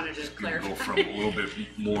 I just wanted to clarify. Go from a little bit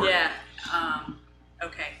more. Yeah.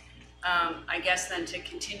 Okay. I guess then to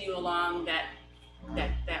continue along that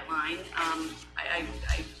line, I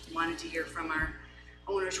wanted to hear from our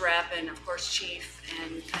owner's rep and of course chief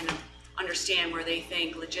and kind of understand where they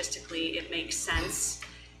think logistically it makes sense.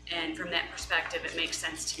 And from that perspective, it makes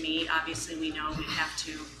sense to me. Obviously, we know we have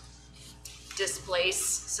to displace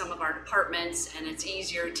some of our departments, and it's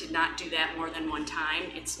easier to not do that more than one time.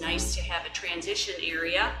 It's nice to have a transition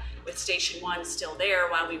area with Station 1 still there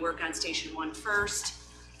while we work on Station 1 first,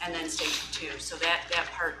 and then Station 2. So that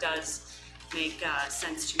part does make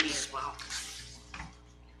sense to me as well.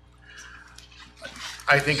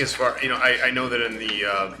 I think as far, I know that in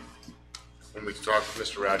the, when we talked with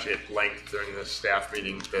Mr. Raji at length during the staff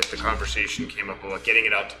meeting, that the conversation came up about getting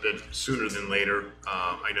it out to bid sooner than later.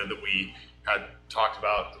 I know that we had talked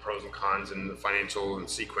about the pros and cons and the financial and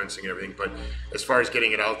sequencing and everything, but as far as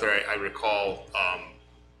getting it out there, I recall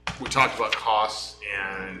we talked about costs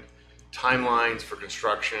and timelines for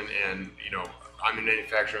construction, and I'm in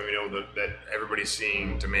manufacturing. We know that everybody's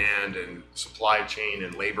seeing demand and supply chain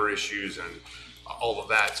and labor issues and all of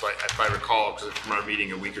that. So if I recall, because from our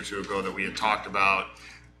meeting a week or two ago, that we had talked about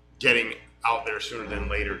getting out there sooner than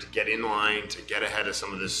later to get in line, to get ahead of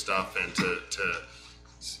some of this stuff, and to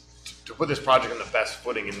put this project on the best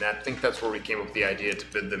footing. And I think that's where we came up with the idea to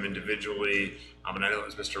bid them individually. And I know it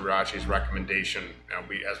was Mr. Rachi's recommendation.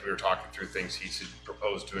 As we were talking through things, he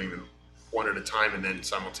proposed doing them one at a time and then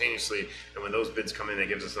simultaneously. And when those bids come in, it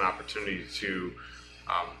gives us an opportunity to,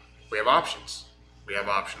 we have options.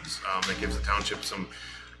 It gives the township some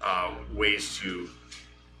ways to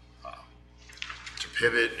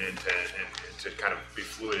pivot and to kind of be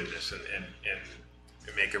fluid in this and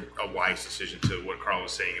make a wise decision to what Carl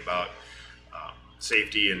was saying about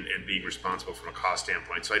safety and being responsible from a cost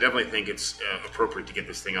standpoint. So I definitely think it's appropriate to get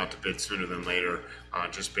this thing out to bid sooner than later,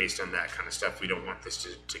 just based on that kind of stuff. We don't want this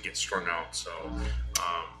to get strung out. So.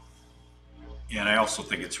 And I also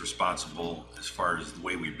think it's responsible as far as the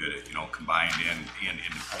way we bid it, combined and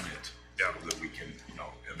independent. Yeah, that we can,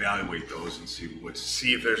 evaluate those and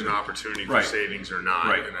see if there's an opportunity for savings or not.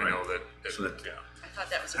 Right. And I know that. I thought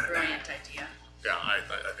that was a brilliant idea. Yeah, I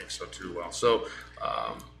think so too. Well, so,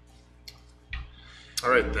 all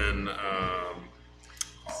right then.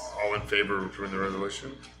 All in favor of approving the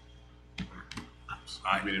resolution?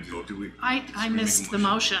 We didn't vote, did we? I missed the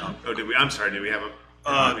motion. Oh, did we? I'm sorry. Did we have a?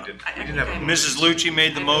 We didn't have a. Mrs. Lucci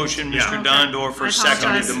made the motion, Mr. Okay. Dondorfer I seconded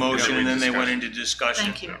apologize. the motion, Yeah, and then they went discussion. into discussion.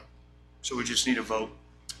 Thank you. So we just need a vote.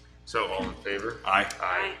 So all in favor? Aye.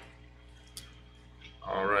 Aye.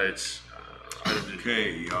 All right.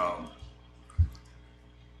 Okay,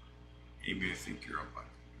 Amy, I think you're up on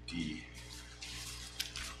D.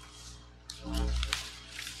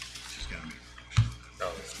 She's gotta make a motion. No.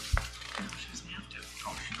 She doesn't have to.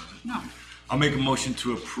 Oh, she doesn't? No. I'll make a motion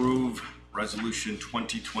to approve Resolution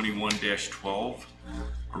 2021-12,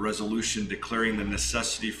 a resolution declaring the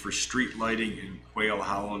necessity for street lighting in Quail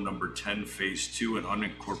Hollow Number 10, Phase 2, an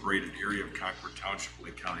unincorporated area of Concord Township,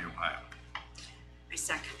 Lake County, Ohio. I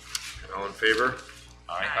second. And all in favor?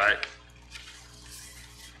 Aye.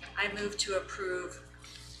 I move to approve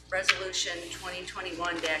Resolution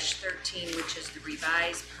 2021-13, which is the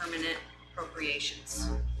revised permanent appropriations.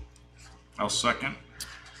 I'll second.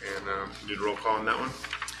 And need a roll call on that one?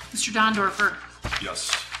 Mr. Dondorfer, Yes.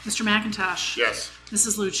 Mr. McIntosh. Yes.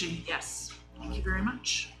 Mrs. Lucci. Yes. Thank you very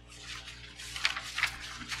much.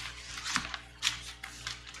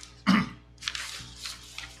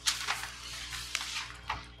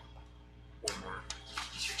 One more.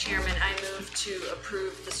 Mr. Chairman, I move to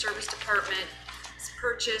approve the Service Department's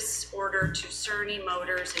purchase order to Cerny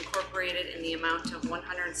Motors Incorporated in the amount of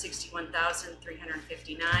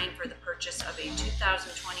 $161,359 for the purchase of a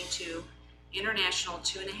 2022 International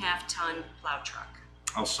 2.5-ton plow truck.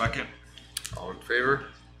 I'll second. All in favor?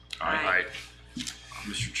 Aye.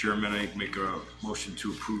 Mr. Chairman, I make a motion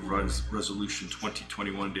to approve Resolution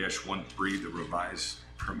 2021-13, the revised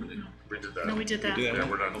permanent. We did that. No, we did that. Yeah,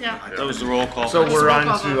 we're done. Yeah. That was the roll call. So we're roll on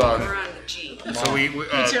call to, vote. We're on the G. so we, Me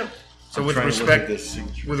too. so with respect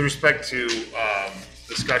to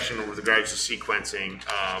discussion with regards to sequencing,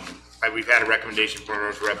 we've had a recommendation from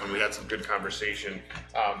our rep and we had some good conversation.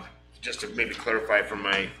 Just to maybe clarify from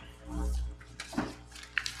my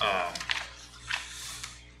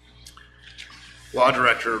law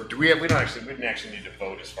director, we didn't actually need to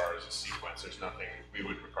vote as far as the sequence. There's nothing, we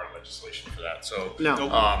would require legislation for that, so.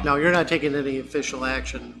 No, you're not taking any official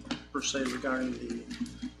action per se regarding the,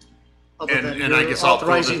 other And- than and I you're guess I'll throw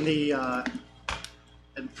authorizing the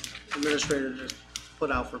administrator to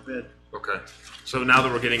put out for bid. Okay, so now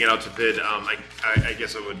that we're getting it out to bid, I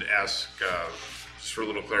guess I would ask, just for a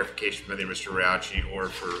little clarification from either Mr. Riachi or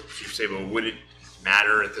for Chief Sabo, would it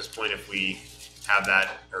matter at this point if we have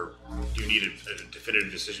that, or do you need a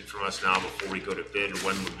definitive decision from us now before we go to bid, or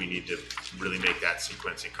when would we need to really make that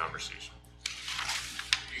sequencing conversation?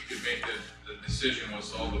 You could make the decision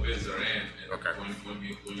once all the bids are in, and Okay.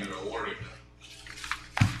 when you're awarding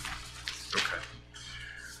them. Okay.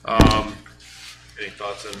 Any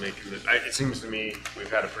thoughts on making it seems to me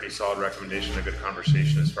we've had a pretty solid recommendation, a good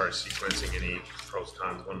conversation as far as sequencing. Any pros,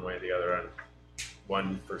 cons, one way or the other on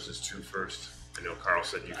 1 versus 2 first? I know Carl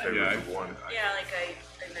said you favored the 1. Yeah, like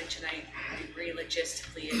I mentioned, I agree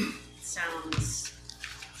logistically, it sounds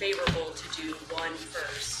favorable to do 1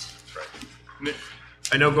 first. Right.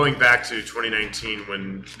 I know going back to 2019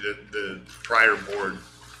 when the prior board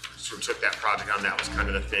sort of took that project on, that was kind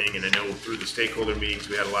of the thing. And I know through the stakeholder meetings,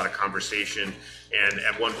 we had a lot of conversation. And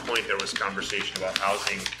at one point there was conversation about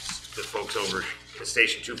housing the folks over, the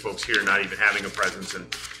Station 2 folks here not even having a presence.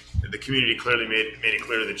 And the community clearly made it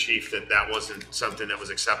clear to the chief that that wasn't something that was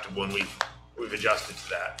acceptable, and we've adjusted to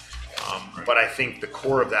that. But I think the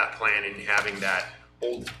core of that plan in having that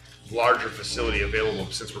old, larger facility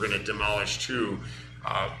available, since we're going to demolish 2,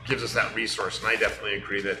 gives us that resource. And I definitely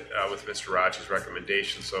agree that with Mr. Raj's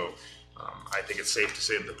recommendation. So I think it's safe to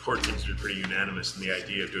say that the board seems to be pretty unanimous in the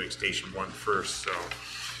idea of doing Station 1 first. So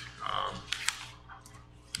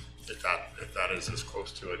if that is as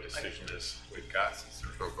close to a decision as we've got, since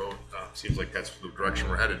there's no vote, seems like that's the direction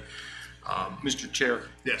we're headed. Mr. Chair.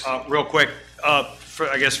 Yes. Real quick,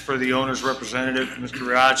 I guess for the owner's representative, Mr.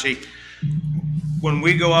 Riachi, when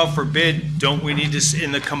we go out for bid, don't we need to,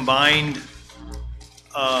 in the combined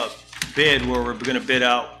bid where we're going to bid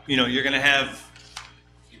out, you're going to have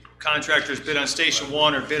contractors bid on Station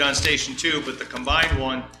 1 or bid on Station 2, but the combined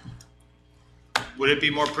one, would it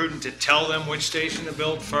be more prudent to tell them which station to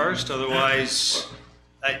build first? Otherwise,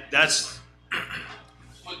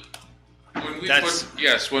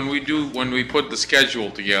 When we put the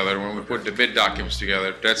schedule together, when we put the bid documents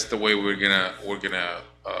together, that's the way we're gonna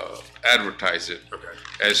advertise it. Okay.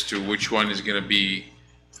 As to which one is gonna be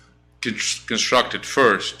constructed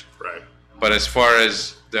first. Right. But as far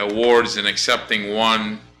as the awards and accepting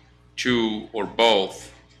 1, 2, or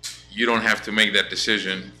both, you don't have to make that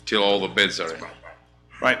decision till all the bids are in.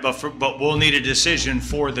 right, but we'll need a decision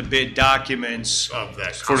for the bid documents Of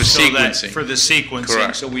that. For the sequencing. for the sequencing.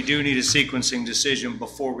 Correct. So we do need a sequencing decision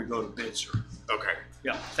before we go to bid, sir. Okay.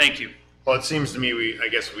 Yeah, thank you. Well, it seems to me I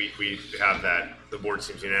guess we have that, the board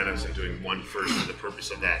seems unanimous in doing 1 first for the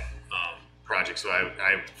purpose of that project. So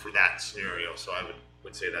I for that scenario, so I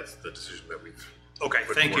would say that's the decision that we've Okay,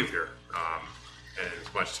 put thank forth you. here. And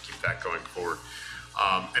as much to keep that going forward.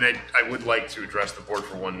 And I would like to address the board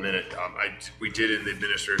for 1 minute. We did in the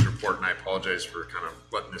administrator's report, and I apologize for kind of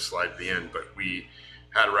letting this slide at the end, but we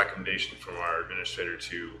had a recommendation from our administrator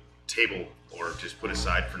to table or just put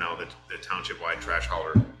aside for now the township-wide trash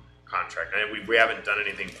hauler contract. And we haven't done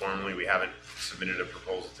anything formally. We haven't submitted a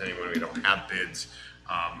proposal to anyone. We don't have bids.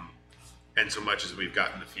 And so much as we've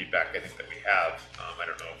gotten the feedback, I think that we have, I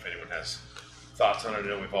don't know if anyone has thoughts on it. I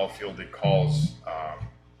know we've all fielded calls.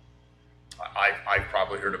 I've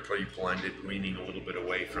probably heard a pretty blended leaning a little bit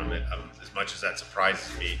away from it. As much as that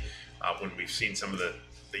surprises me, when we've seen some of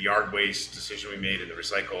the yard waste decision we made and the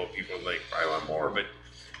recycle, people are like, probably want more, but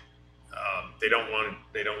they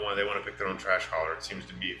want to pick their own trash hauler. It seems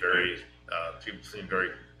to be very, people seem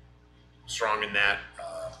very strong in that.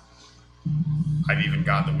 I've even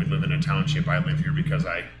got that we live in a township. I live here because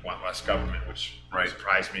I want less government, which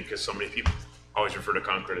surprised me because so many people always refer to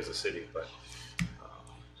Concord as a city, but.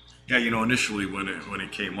 Yeah, initially when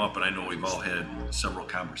it came up, and I know we've all had several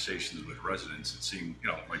conversations with residents, it seemed,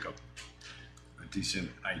 like a decent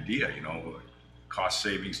idea, cost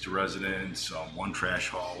savings to residents, 1 trash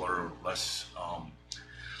hauler, less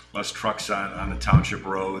trucks on the township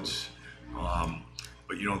roads.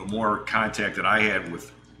 But, the more contact that I had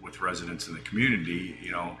with residents in the community,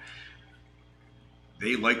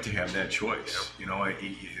 they like to have that choice.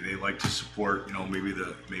 They like to support, maybe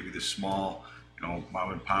the small,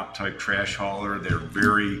 mom and pop type trash hauler. They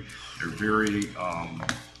rely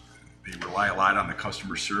a lot on the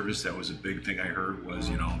customer service. That was a big thing I heard was,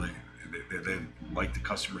 they like the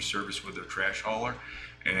customer service with their trash hauler.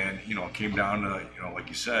 And, it came down to, like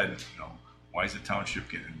you said, why is the township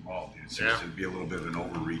getting involved? It seems to be a little bit of an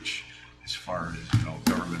overreach as far as,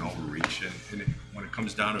 government overreach. And when it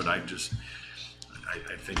comes down to it, I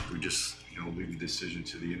think we just, leave the decision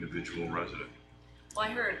to the individual resident. Well, I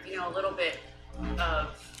heard, a little bit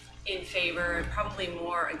of in favor and probably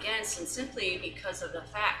more against, and simply because of the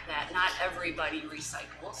fact that not everybody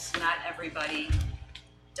recycles, not everybody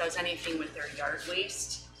does anything with their yard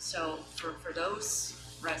waste. So for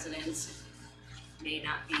those residents, it may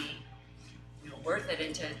not be worth it,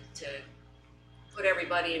 and to put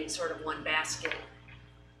everybody in sort of one basket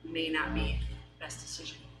may not be the best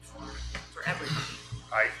decision for everybody.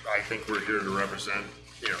 I think we're here to represent,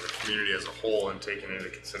 you know, the community as a whole and taking into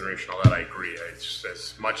consideration all that. I agree. It's just,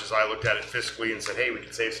 as much as I looked at it fiscally and said, hey, we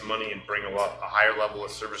could save some money and bring a higher level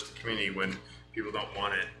of service to the community, when people don't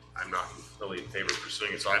want it, I'm not really in favor of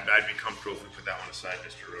pursuing it. So I'd be comfortable if we put that one aside,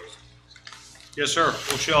 Mr. Rose. Yes, sir,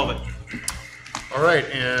 we'll shelve it. All right,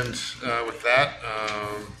 and with that,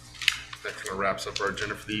 that kind of wraps up our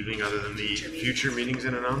agenda for the evening, other than the future meetings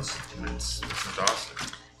and announcements. Mr. Dawson.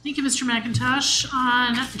 Thank you, Mr. McIntosh.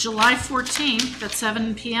 On July 14th at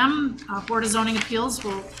 7 p.m., Board of Zoning Appeals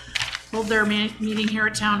will hold their meeting here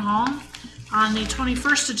at Town Hall. On the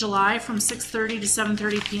 21st of July from 6:30 to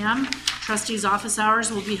 7:30 p.m., trustees' office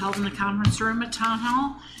hours will be held in the conference room at Town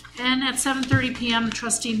Hall. And at 7:30 p.m., the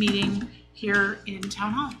trustee meeting here in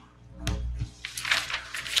Town Hall.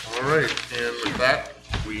 All right, and with that,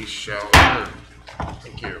 we shall adjourn.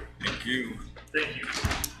 Thank you. Thank you. Thank you.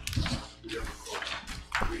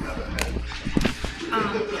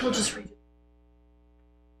 He'll just read it.